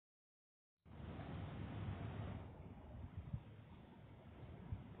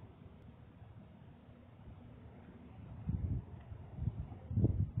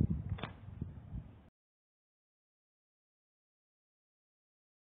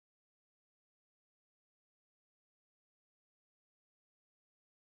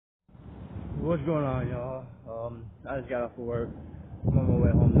What's going on, y'all? I just got off of work. I'm on my way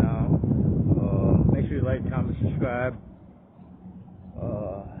home now. Make sure you like, comment, subscribe.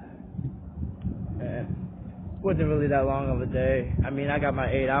 And wasn't really that long of a day. I mean, I got my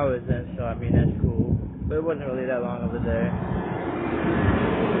 8 hours in, so I mean that's cool. But it wasn't really that long of a day.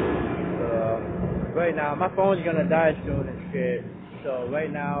 But right now, my phone's gonna die soon and shit. So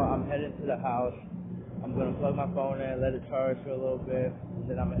right now, I'm heading to the house. I'm gonna plug my phone in, let it charge for a little bit, and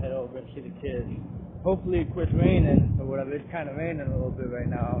then I'm gonna head over and see the kids. Hopefully it quits raining or whatever. It's kind of raining a little bit right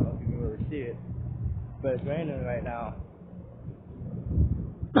now. I don't know if you can really see it, but it's raining right now.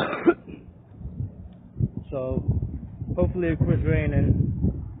 So hopefully it quits raining.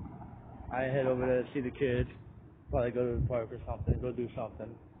 I head over there to see the kids. Probably go to the park or something. Go do something.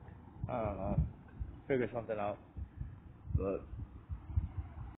 I don't know. Figure something out. But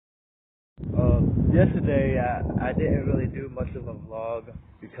yesterday I didn't really do much of a vlog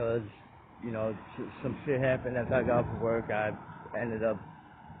because, you know, some shit happened after I got off of work. I ended up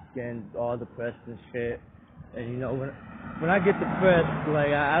getting all depressed and shit. And you know, when I get depressed,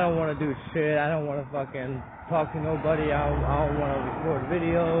 like I don't want to do shit. I don't want to fucking talk to nobody. I don't want to record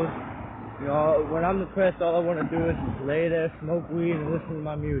videos. You know, when I'm depressed, all I want to do is just lay there, smoke weed, and listen to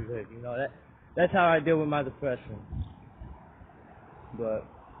my music. You know, that's how I deal with my depression. But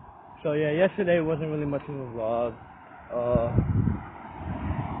so yeah, yesterday wasn't really much of a vlog.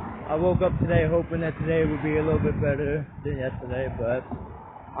 I woke up today hoping that today would be a little bit better than yesterday, but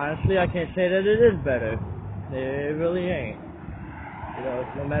honestly, I can't say that it is better. It really ain't. You know,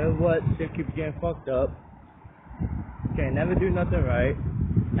 no matter what, shit keeps getting fucked up. Can't never do nothing right.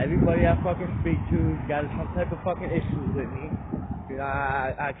 Everybody I fucking speak to got some type of fucking issues with me. You know,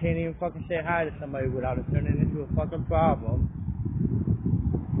 I can't even fucking say hi to somebody without it turning into a fucking problem.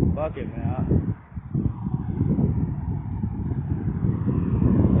 Fuck it, man.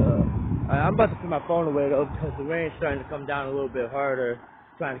 I'm about to put my phone away though because the rain's starting to come down a little bit harder.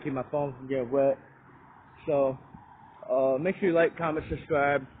 Trying to keep my phone from getting wet. So, make sure you like, comment,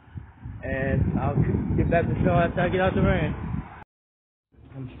 subscribe, and I'll get back to the show after I get out the rain.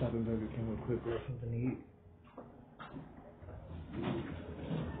 I'm stopping Burger King real quick, get something to eat.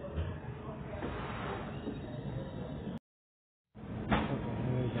 Fucking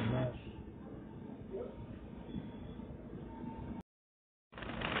hair is a mess.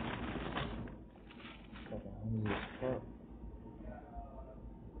 Fucking hungry as fuck.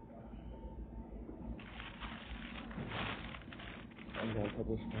 I got a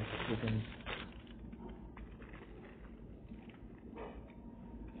couple of spoons of chicken.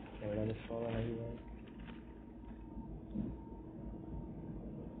 So that is falling everywhere.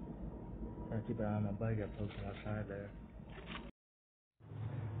 Trying to keep an eye on my bike, got posted outside there.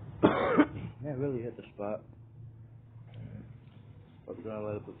 Man, really hit the spot. I'm gonna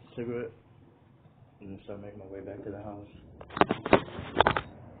light up a cigarette and then start making my way back to the house.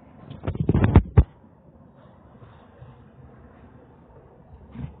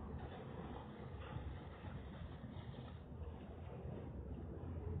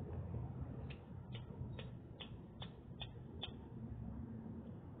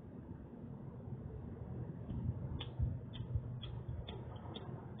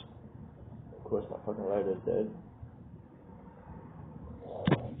 Of course, my fucking lighter's dead.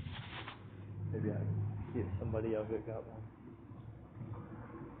 Maybe I can get somebody out here got one.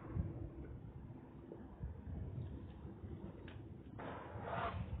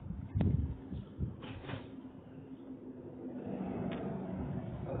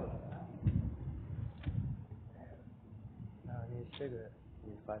 Now I need a cigarette. I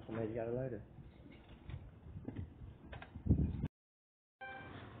need to find somebody who got a lighter.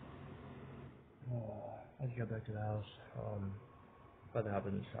 I just got back to the house. About to hop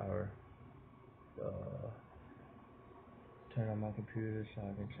in the shower. Turn on my computer so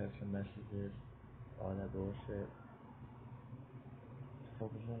I can check some messages. All that bullshit.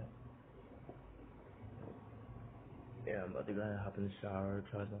 Focus on it. Yeah, I'm about to go ahead and hop in the shower,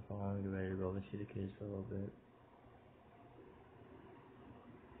 charge my phone, get ready to go over and see the kids for a little bit.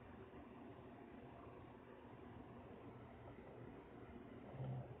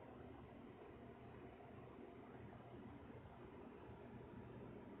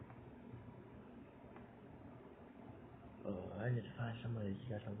 I need to find somebody to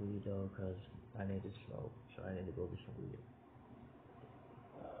get some weed though, cause I need to smoke, so I need to go get some weed.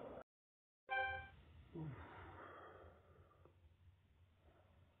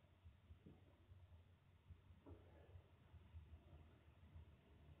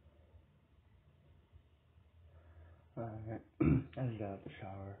 Alright, I just got out the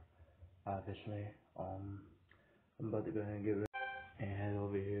shower, obviously. I'm about to go ahead and get ready. and head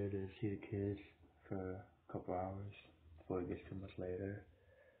over here to see the kids for a couple hours before it gets too much later.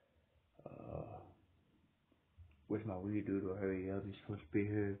 Wish my weed dude would hurry up. He's supposed to be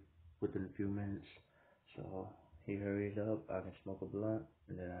here within a few minutes. So he hurries up, I can smoke a blunt,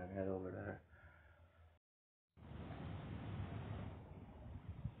 and then I can head over there.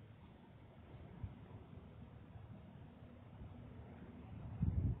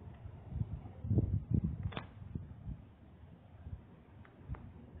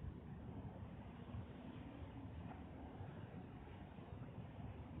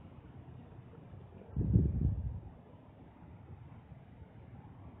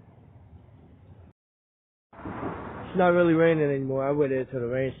 It's not really raining anymore. I waited until the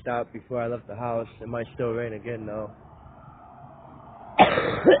rain stopped before I left the house. It might still rain again though. Damn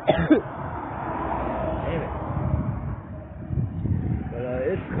it. But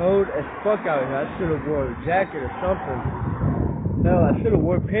it's cold as fuck out here. I should have wore a jacket or something. Hell, I should have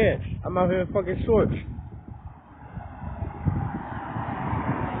wore pants. I'm out here in fucking shorts.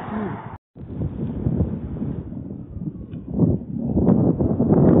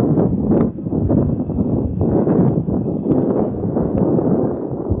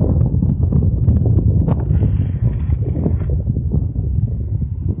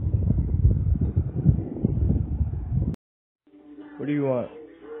 What do you want?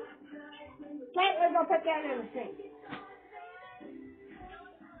 Wait, we're gonna put that in the sink.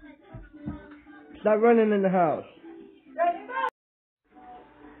 Stop running in the house.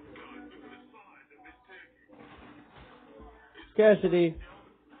 Cassidy,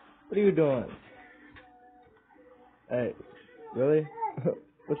 what are you doing? Hey, really?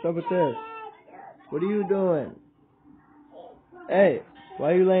 What's up with this? What are you doing? Hey,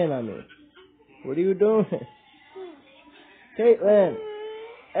 why are you laying on me? What are you doing? Caitlin!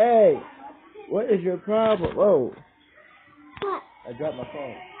 Hey! What is your problem? Whoa! What? I dropped my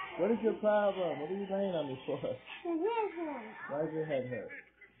phone. What is your problem? What are you laying on me for? The head one. Why does your head hurt?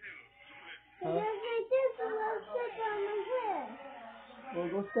 Huh? Because my sister will sit on my head. Well,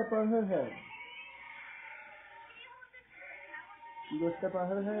 go step on her head. You go step on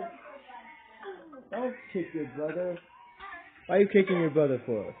her head? Don't kick your brother. Why are you kicking your brother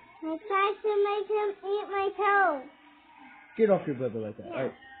for? I tried to make him eat my toe. Get off your brother like that.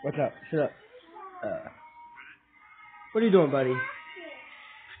 Alright, watch out. Shut up. What are you doing, buddy?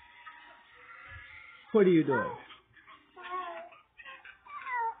 What are you doing?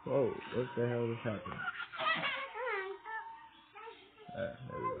 Whoa, what the hell is happening? There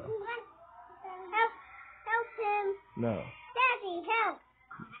we go. Help him. No. Daddy, help.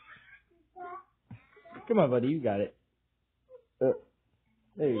 Come on, buddy, you got it.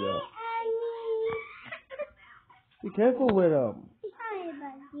 There you go. Be careful with him. Sorry,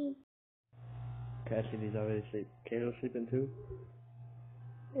 buddy. Cassidy's already asleep. Kato's sleeping too?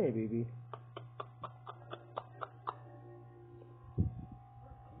 Hey, baby.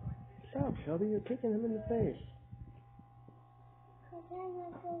 Stop, Shelby. You're kicking him in the face. I'm going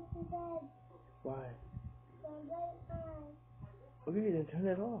to go to bed. Why? Don't wait on. Okay, then turn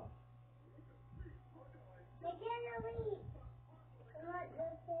it off. I can't read. I want the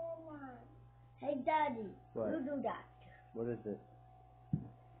fan on. Hey, Daddy. What? You do that. What is it?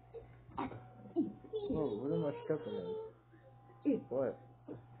 Oh, what am I stepping in? What?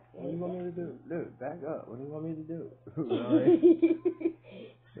 What do you want me to do? Dude, back up. What do you want me to do? Really?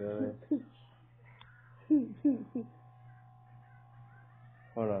 Really?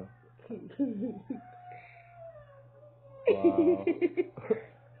 Hold on. Wow.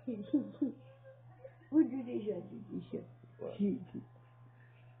 What did he say? What?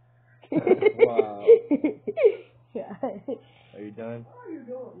 Wow. Are you done?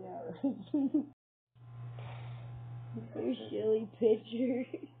 Your silly picture.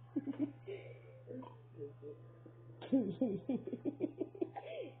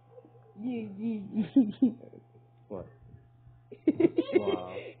 What? Wow.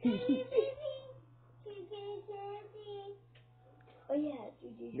 Oh yeah.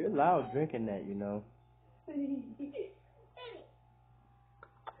 You're loud drinking that, you know.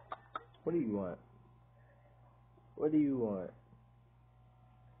 What do you want? What do you want?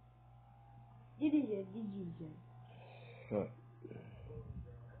 What?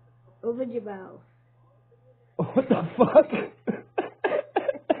 Open your mouth. What the fuck?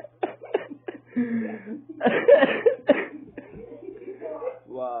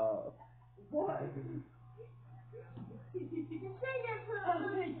 Wow. What?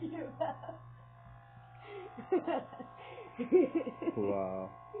 Wow.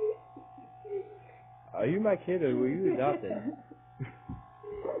 Are you my kid or were you adopted?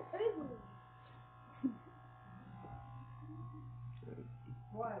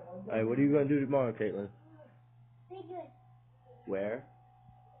 Alright, what are you gonna do tomorrow, Caitlin? Be good. Where?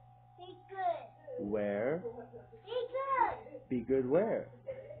 Be good. Where? Be good. Be good where?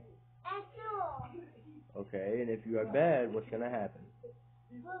 At school. Okay, and if you are bad, what's gonna happen?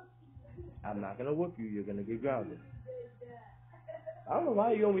 Whoop. I'm not gonna whoop you, you're gonna get grounded. I don't know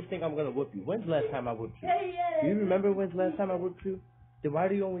why you always think I'm gonna whoop you. When's the last time I whooped you? Do you remember when's the last time I whooped you? Then why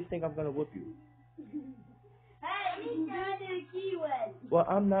do you always think I'm gonna whoop you? Hey, you do the keyword. Well,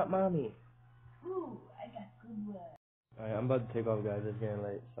 I'm not mommy. Ooh, I got good word. Alright, I'm about to take off, guys. It's getting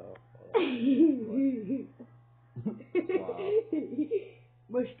late, so. Wow.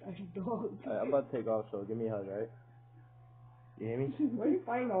 Mustache dog. Alright, I'm about to take off, so give me a hug, right? You hear me? Where do you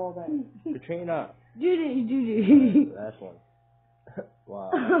find all that? Katrina! Judy. Last one.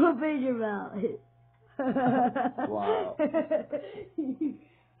 Wow. Open your mouth. Wow.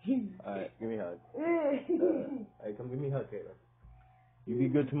 Alright, give me a hug. Alright, come give me a hug, Caitlin. You be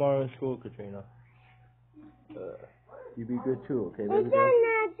good tomorrow in school, Katrina. You be good too, okay, baby girl?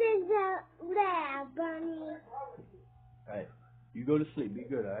 Bunny. Alright, you go to sleep. Be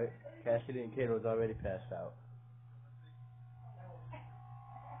good, alright? Cassidy and Kato's already passed out.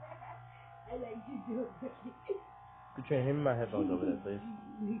 I like to do it. Katrina, hand me my headphones over there, please.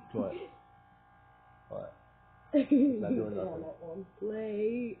 What? What? Not doing nothing.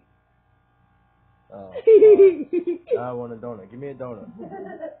 Play. Oh. Now I want a donut. Give me a donut.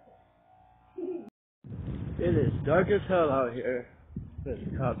 It is dark as hell out here. There's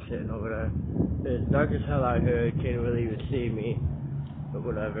a cop sitting over there. It's dark as hell out here. You can't really even see me. But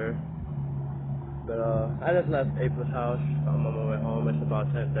whatever. But I just left April's house. I'm on my way home. It's about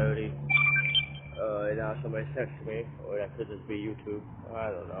 10:30. And now somebody texted me, or that could just be YouTube.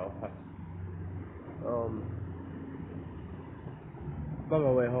 I don't know. I'm on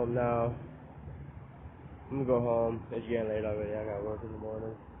my way home now. I'm gonna go home. It's getting late already. I got work in the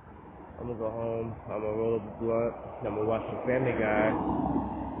morning. I'm gonna go home. I'm gonna roll up a blunt. I'm gonna watch some Family Guy.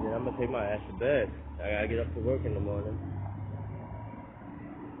 And then I'm gonna take my ass to bed. I gotta get up for work in the morning.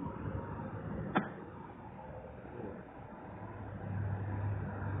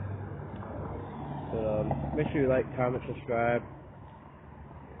 But make sure you like, comment, subscribe.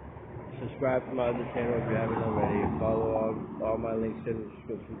 Subscribe to my other channel if you haven't already. Follow all my links in the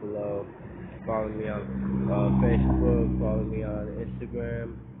description below. Follow me on Facebook. Follow me on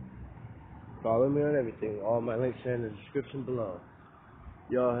Instagram. Follow me on everything. All my links are in the description below.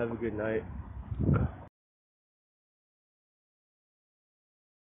 Y'all have a good night.